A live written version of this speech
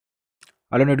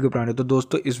Hello net के प्राणी। तो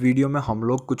दोस्तों इस वीडियो में हम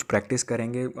लोग कुछ प्रैक्टिस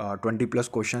करेंगे। 20+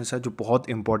 क्वेश्चंस है जो बहुत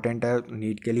इंपॉर्टेंट है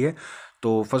नीट के लिए।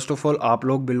 तो फर्स्ट ऑफ ऑल आप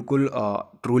लोग बिल्कुल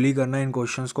ट्रूली करना इन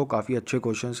क्वेश्चंस को। काफ़ी अच्छे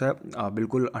क्वेश्चंस है।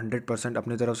 बिल्कुल 100%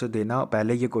 अपनी तरफ से देना।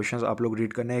 पहले ये क्वेश्चंस आप लोग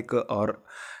रीड करना,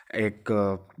 एक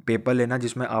पेपर लेना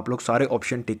जिसमें आप लोग सारे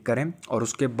ऑप्शन टिक करें, और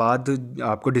उसके बाद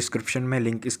आपको डिस्क्रिप्शन में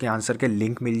लिंक, इसके आंसर के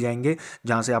लिंक मिल जाएंगे,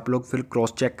 जहां से आप लोग फिर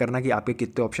क्रॉस चेक करना कि आपके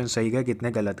कितने ऑप्शन सही गए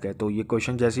कितने गलत गए। तो ये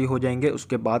क्वेश्चन जैसे ही हो जाएंगे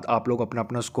उसके बाद आप लोग अपना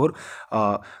अपना स्कोर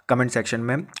कमेंट सेक्शन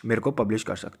में मेरे को पब्लिश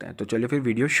कर सकते हैं। तो चलिए फिर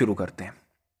वीडियो शुरू करते हैं।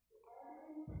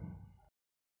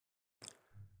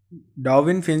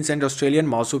 Darwin fins and Australian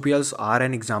marsupials are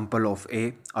an example of A.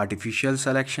 Artificial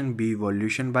selection, B.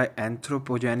 Evolution by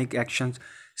anthropogenic actions,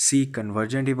 C.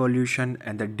 Convergent evolution,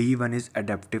 and the D one is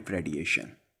adaptive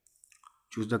radiation.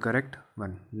 Choose the correct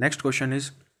one. Next question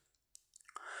is,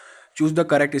 choose the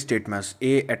correct statements.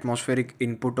 A. Atmospheric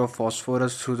input of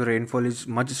phosphorus through the rainfall is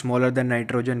much smaller than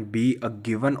nitrogen. B. A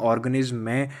given organism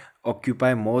may occupy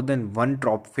more than one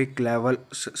trophic level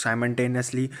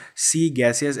simultaneously. C.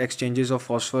 Gaseous exchanges of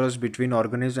phosphorus between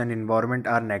organisms and environment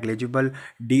are negligible.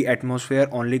 D. Atmosphere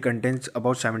only contains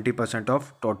about 70%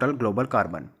 of total global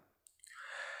carbon.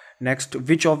 Next,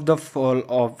 which of the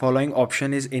following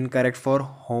option is incorrect for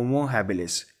Homo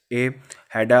habilis? A.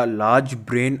 Had a large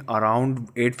brain around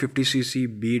 850 cc.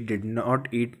 B. Did not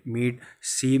eat meat.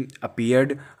 C.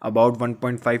 Appeared about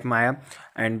 1.5 Maya.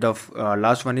 And the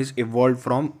last one is evolved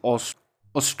from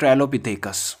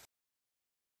Australopithecus.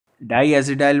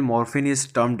 Diacetyl morphine is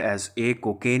termed as A.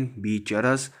 Cocaine, B.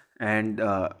 Charas, and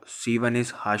C1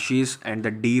 is hashish, and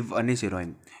the D1 is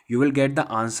heroin. You will get the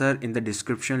answer in the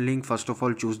description link. First of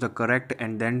all, choose the correct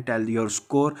and then tell your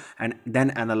score and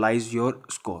then analyze your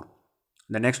score.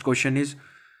 The next question is,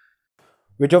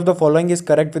 which of the following is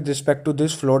correct with respect to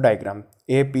this flow diagram?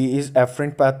 A. P is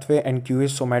afferent pathway and Q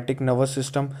is somatic nervous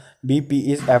system. B. P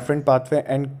is afferent pathway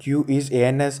and Q is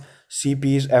ANS. C.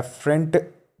 P is afferent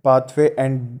pathway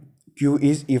and Q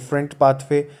is efferent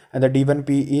pathway. And the D1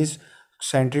 P is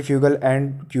centrifugal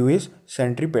and Q is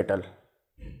centripetal.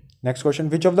 Next question,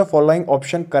 which of the following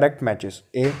option correct matches?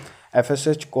 A.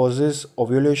 FSH causes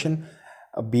ovulation.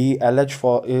 B. LH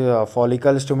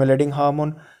follicle stimulating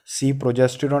hormone. C.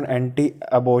 Progesterone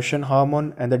anti-abortion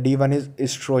hormone. And the D1 is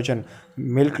estrogen,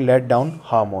 milk let down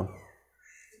hormone.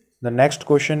 The next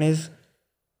question is,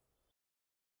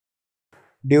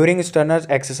 during Turner's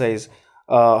exercise,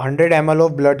 100 ml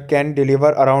of blood can deliver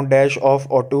around dash of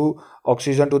O2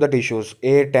 oxygen to the tissues.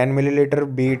 A. 10 milliliter,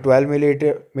 B. 12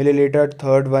 milliliter,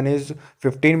 third one is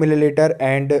 15 milliliter,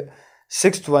 and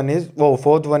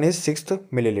fourth one is 6th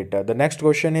milliliter. The next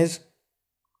question is,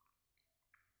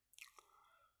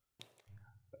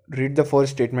 read the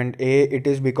first statement. A. It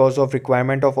is because of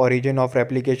requirement of origin of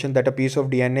replication that a piece of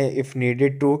DNA, if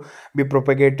needed to be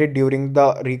propagated during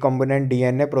the recombinant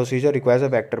DNA procedure, requires a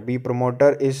vector. B.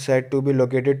 Promoter is said to be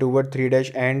located toward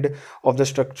 3' end of the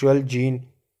structural gene.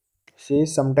 C.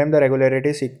 Sometimes the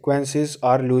regularity sequences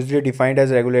are loosely defined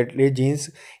as regulatory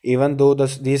genes, even though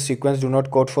these sequences do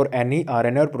not code for any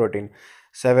RNA or protein.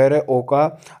 Severe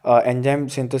Oka enzyme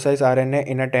synthesize RNA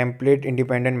in a template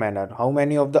independent manner. How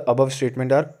many of the above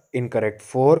statements are incorrect?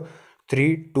 4,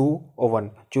 3, 2, or 1.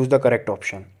 Choose the correct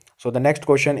option. So the next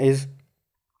question is,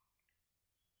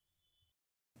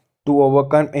 to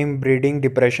overcome inbreeding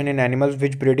depression in animals,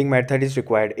 which breeding method is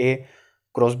required? A.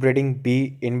 Crossbreeding.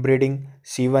 B. Inbreeding.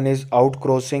 C1 is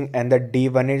outcrossing and the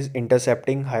D1 is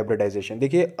intercepting hybridization.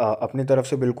 देखिए अपनी तरफ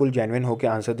से बिल्कुल genuine होकर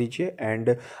answer दीजिए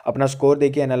and अपना score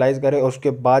देखिए, analyse करें, और उसके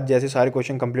बाद जैसे सारे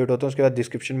क्वेश्चन कंप्लीट होते हैं उसके बाद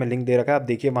डिस्क्रिप्शन में लिंक दे रखा है, आप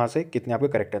देखिए वहाँ से कितने आपके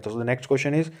करेक्ट है। तो next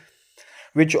question is,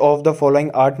 which of the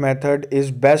following art method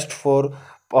is best for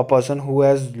a person who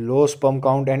has low sperm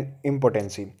count and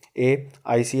impotency? A.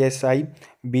 ICSI.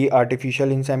 B. Artificial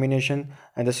insemination.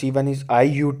 And the C1 is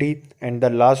IUT. And the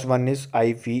last one is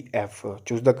IVF.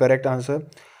 Choose the correct answer.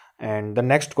 And the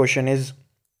next question is,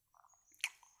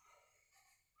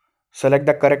 select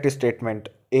the correct statement.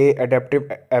 A.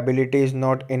 Adaptive ability is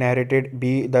not inherited.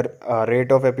 B. The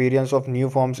rate of appearance of new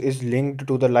forms is linked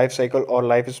to the life cycle or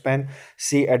lifespan.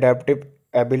 C. Adaptive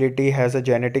ability has a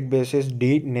genetic basis.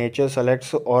 D. Nature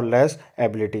selects or less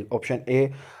ability. Option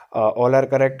A, all are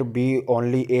correct. B,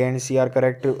 only A and C are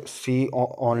correct. C,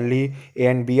 only A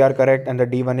and B are correct. And the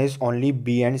D1 is only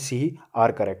B and C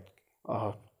are correct.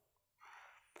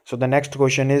 So the next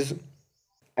question is,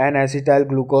 an acetyl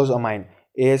glucose amine.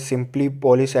 A. Simply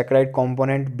polysaccharide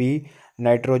component. B.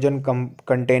 Nitrogen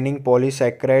containing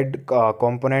polysaccharide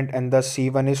component. And the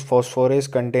C1 is phosphorus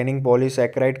containing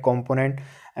polysaccharide component.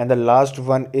 And the last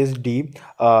one is D,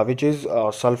 which is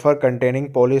sulfur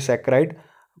containing polysaccharide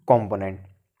component.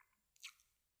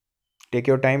 Take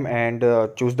your time and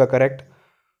choose the correct.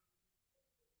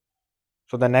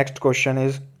 So the next question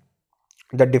is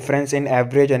the difference in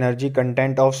average energy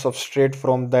content of substrate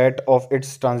from that of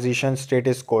its transition state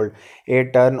is called A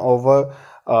turnover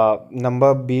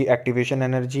number, B activation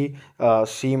energy,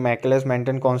 C Maclaurin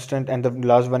maintain constant, and the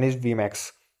last one is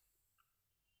Vmax.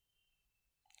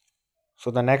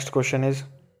 So the next question is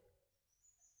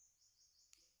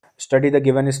study the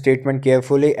given statement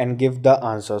carefully and give the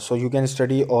answer. So you can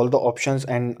study all the options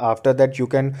and after that you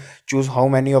can choose how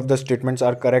many of the statements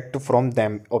are correct from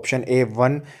them. Option A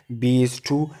 1, B is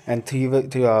 2, and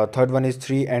third one is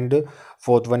 3, and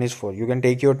fourth one is 4. You can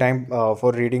take your time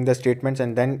for reading the statements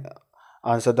and then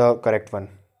answer the correct one.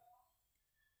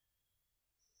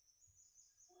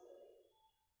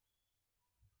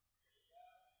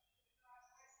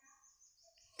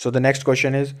 So the next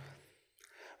question is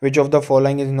which of the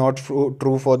following is not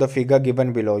true for the figure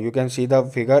given below? You can see the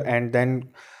figure and then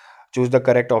choose the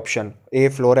correct option. A.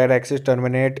 Floral axis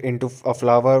terminate into a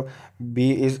flower.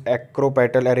 B is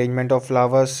acropetal arrangement of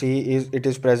flowers. C is it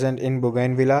is present in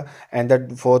bougainvillea. And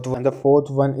the fourth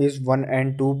one is 1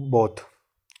 and 2 both.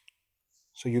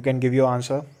 So you can give your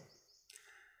answer.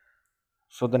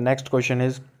 So the next question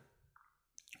is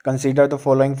consider the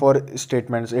following four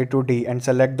statements A to D and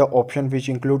select the option which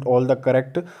include all the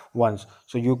correct ones.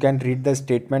 So you can read the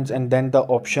statements and then the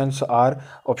options are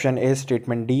option A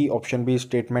statement D, option B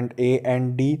statement A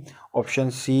and D,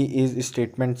 option C is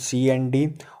statement C and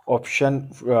D, option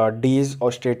D is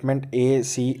or statement A,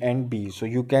 C and B. So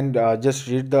you can just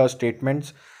read the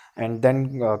statements and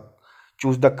then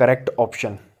choose the correct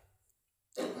option.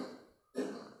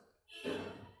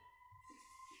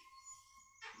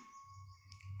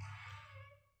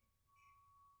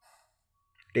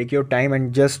 Take your time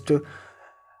and just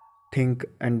think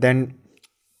and then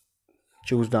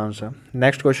choose the answer.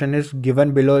 Next question is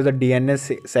given below is a DNA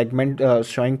segment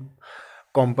showing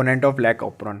component of lac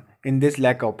operon. In this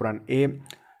lac operon, A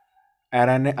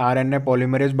RNA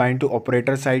polymerase bind to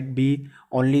operator site, B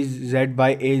only Z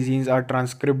by A genes are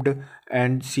transcribed,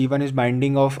 and C1 is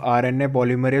binding of RNA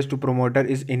polymerase to promoter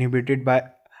is inhibited by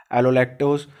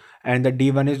allolactose, and the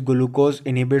D1 is glucose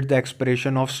inhibits the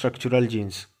expression of structural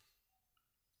genes.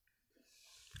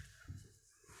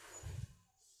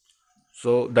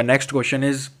 So the next question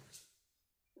is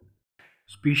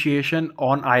speciation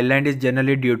on island is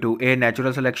generally due to A.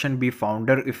 Natural selection, B.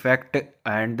 Founder effect,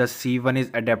 and the C1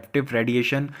 is adaptive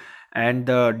radiation, and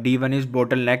the D1 is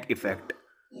bottleneck effect.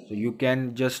 So you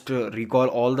can just recall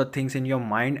all the things in your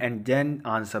mind and then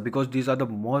answer because these are the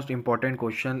most important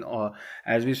question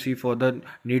as we see for the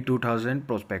NEET 2000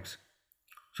 prospects.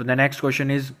 So the next question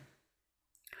is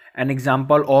an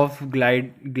example of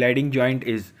gliding joint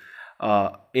is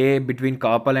A between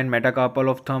carpal and metacarpal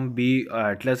of thumb, B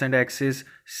atlas and axis,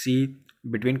 C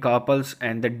between carpals,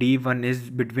 and the D1 is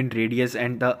between radius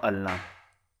and the ulna.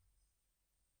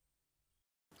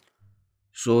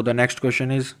 So the next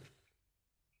question is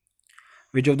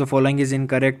which of the following is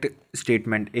incorrect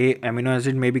statement? A amino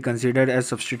acid may be considered as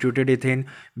substituted ethane.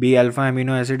 B alpha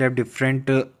amino acid have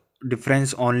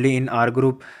difference only in R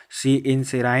group. C in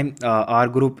serine R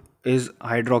group is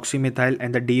hydroxymethyl,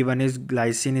 and the D1 is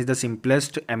glycine is the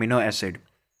simplest amino acid.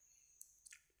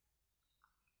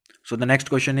 So the next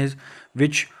question is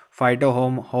which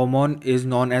phytohormone is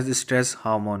known as stress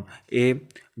hormone? A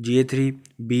GA3,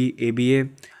 B ABA,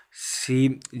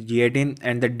 C ghidin,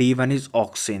 and the D1 is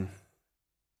auxin.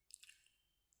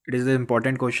 It is the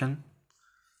important question.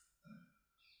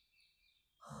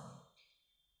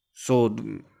 So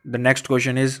the next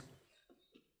question is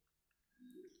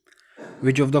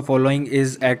which of the following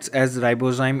is acts as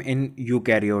ribosome in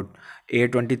eukaryote? A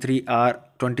 23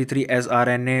 as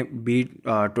RNA, B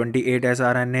 28 as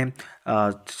RNA,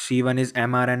 C1 is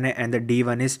mRNA, and the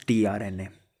D1 is tRNA.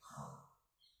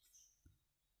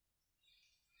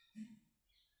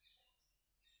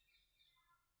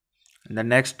 The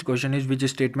next question is which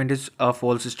statement is a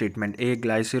false statement? A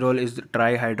glycerol is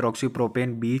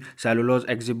trihydroxypropane, B cellulose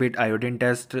exhibit iodine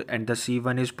test, and the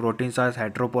C1 is proteins are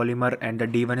heteropolymer, and the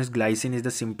D1 is glycine is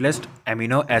the simplest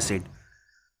amino acid.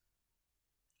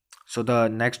 So the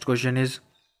next question is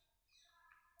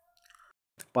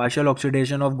partial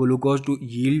oxidation of glucose to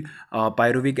yield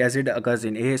pyruvic acid occurs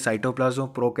in A cytoplasm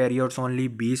of prokaryotes only,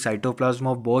 B cytoplasm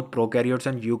of both prokaryotes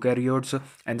and eukaryotes,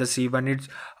 and the C1 is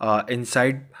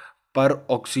inside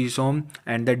peroxisome,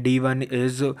 and the D1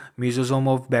 is mesosome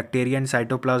of bacteria and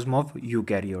cytoplasm of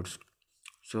eukaryotes.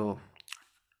 So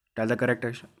tell the correct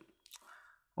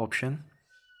option.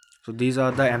 So these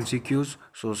are the MCQs.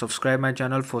 So subscribe my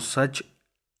channel for such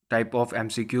type of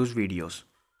MCQs videos.